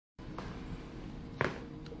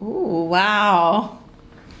Ooh, wow.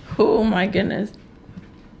 Oh my goodness.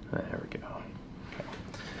 There we go. Okay.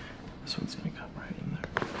 This one's gonna come right in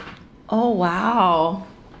there. Oh, wow.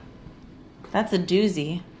 That's a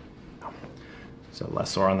doozy. So less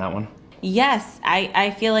sore on that one? Yes,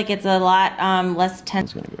 I feel like it's a lot less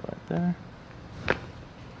tense. It's gonna go right there.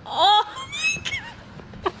 Oh my God.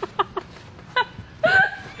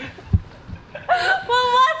 What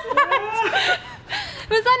was that?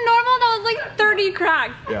 Was that normal? That was like 30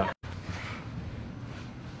 cracks. Yeah.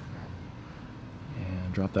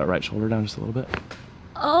 And drop that right shoulder down just a little bit.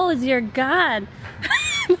 Oh, dear God.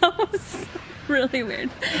 That was really weird.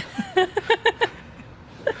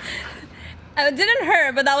 It didn't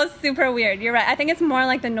hurt, but that was super weird. You're right. I think it's more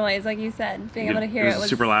like the noise, like you said. Being able to hear it was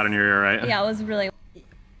super loud in your ear, right? Yeah, it was really.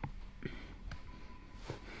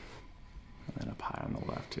 And up high on the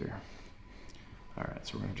left here. All right,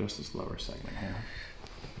 so we're gonna adjust this lower segment here.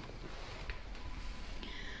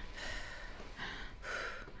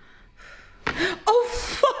 Oh,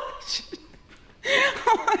 fuck.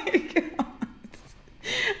 Oh my God.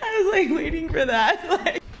 I was like waiting for that.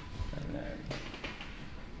 Like.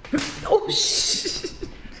 Oh, shit.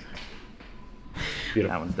 Beautiful.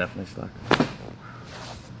 That one's definitely stuck.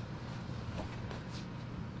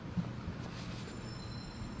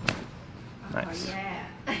 Nice. Oh, yeah.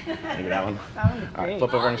 Maybe that one. That one was All right, great.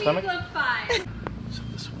 flip over on your stomach. Look fine. So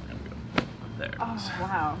this one we're gonna go. There it is. Oh,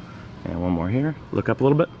 wow. And one more here. Look up a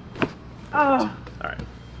little bit. Oh. All right.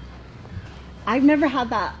 I've never had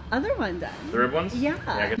that other one done. The rib ones?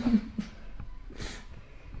 Yeah. Good.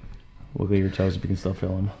 Wiggle your toes if you can still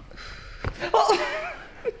feel them. Oh.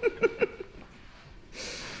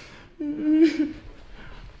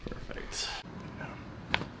 Perfect.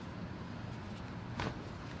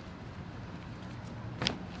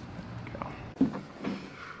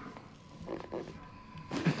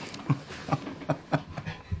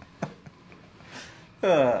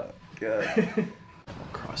 Oh, good. I'll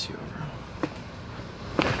cross you over.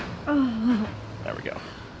 Oh. There we go.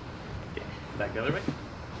 Okay. Back the other way.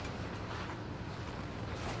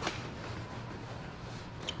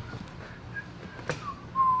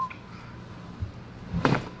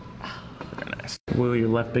 Very nice. Wiggle your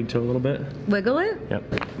left big toe a little bit. Wiggle it? Yep.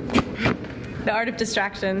 The art of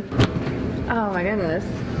distraction. Oh my goodness.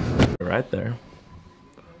 Right there.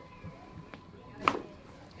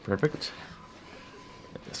 Perfect.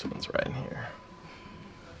 This one's right in here.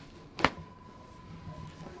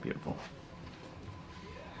 Beautiful.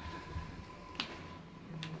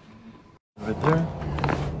 Right there.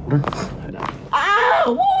 Ah!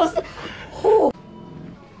 What was that? Oh.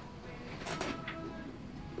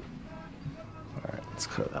 Alright, let's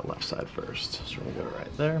clear that left side first. So we're gonna go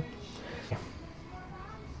right there.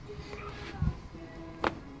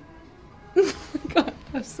 Oh my God,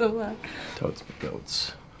 that's so loud. Toads and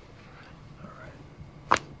goats.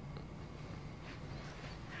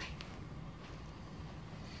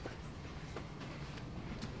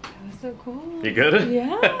 So cool. You good? Yeah.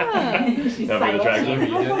 Not being attractive.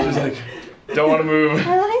 Just like, don't want to move.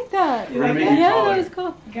 I like that. We're gonna make you Yeah, taller. that was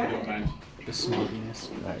cool. Got it. The smoothness.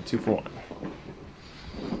 Alright, 2 for 1.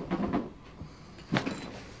 There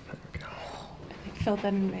we go. I felt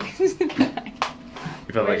that in my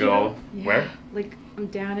You felt like it all where? Like I'm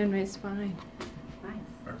down in my spine.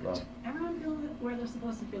 Nice. Everyone feels it where they're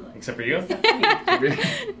supposed to feel it. Except for you?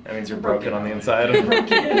 That means you're broken on the inside.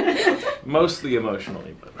 Mostly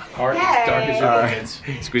emotionally, but hard, dark as your pockets.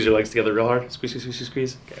 Squeeze your legs together real hard. Squeeze, squeeze, squeeze,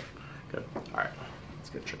 squeeze. Okay, good. All right, let's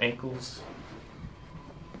get your ankles.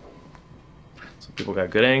 Some people got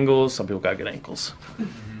good angles. Some people got good ankles.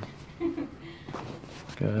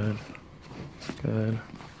 Good, good.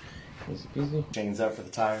 Easy peasy. Chains up for the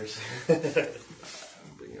tires. Bring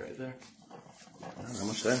it right there. How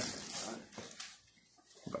much there?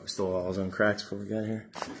 But we stole all those cracks before we got here.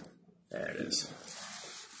 There it is.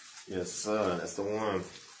 Yes, sir. That's the one.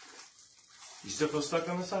 You still feel stuck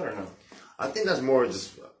on this side or no? I think that's more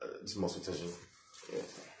just muscle tension. Yeah.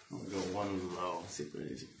 I'm gonna go one low. See if it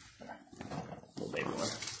is. Little baby one.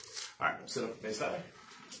 All right, sit up face that way.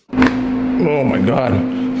 Oh my God.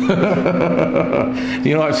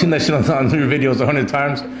 You know, I've seen that shit on your videos 100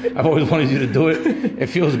 times. I've always wanted you to do it. It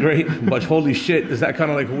feels great, but holy shit, is that kind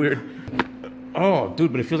of like weird? Oh,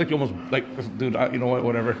 dude, but it feels like you almost, like, dude, you know what,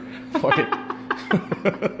 whatever. Fuck it.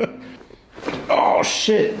 Oh,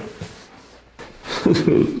 shit.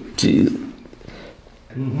 Jeez.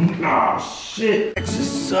 Oh, shit. It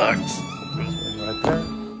just sucks. Right there.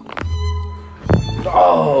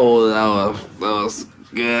 Oh, that was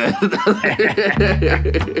good.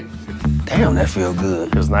 Damn, that feel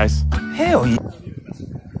good. Feels nice. Hell yeah.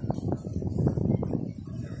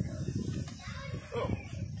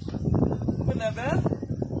 that bad.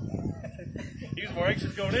 He was more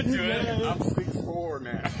anxious going into it. I'm 6'4"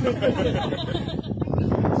 now.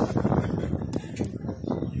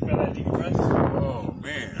 You feel that deep breath? Oh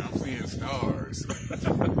man, I'm seeing stars.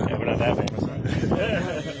 Yeah, we're not that famous, right?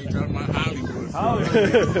 Talking about Hollywood.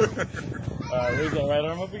 Raise that right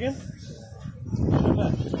arm up again.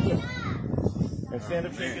 And stand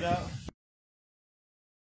up, shake it out.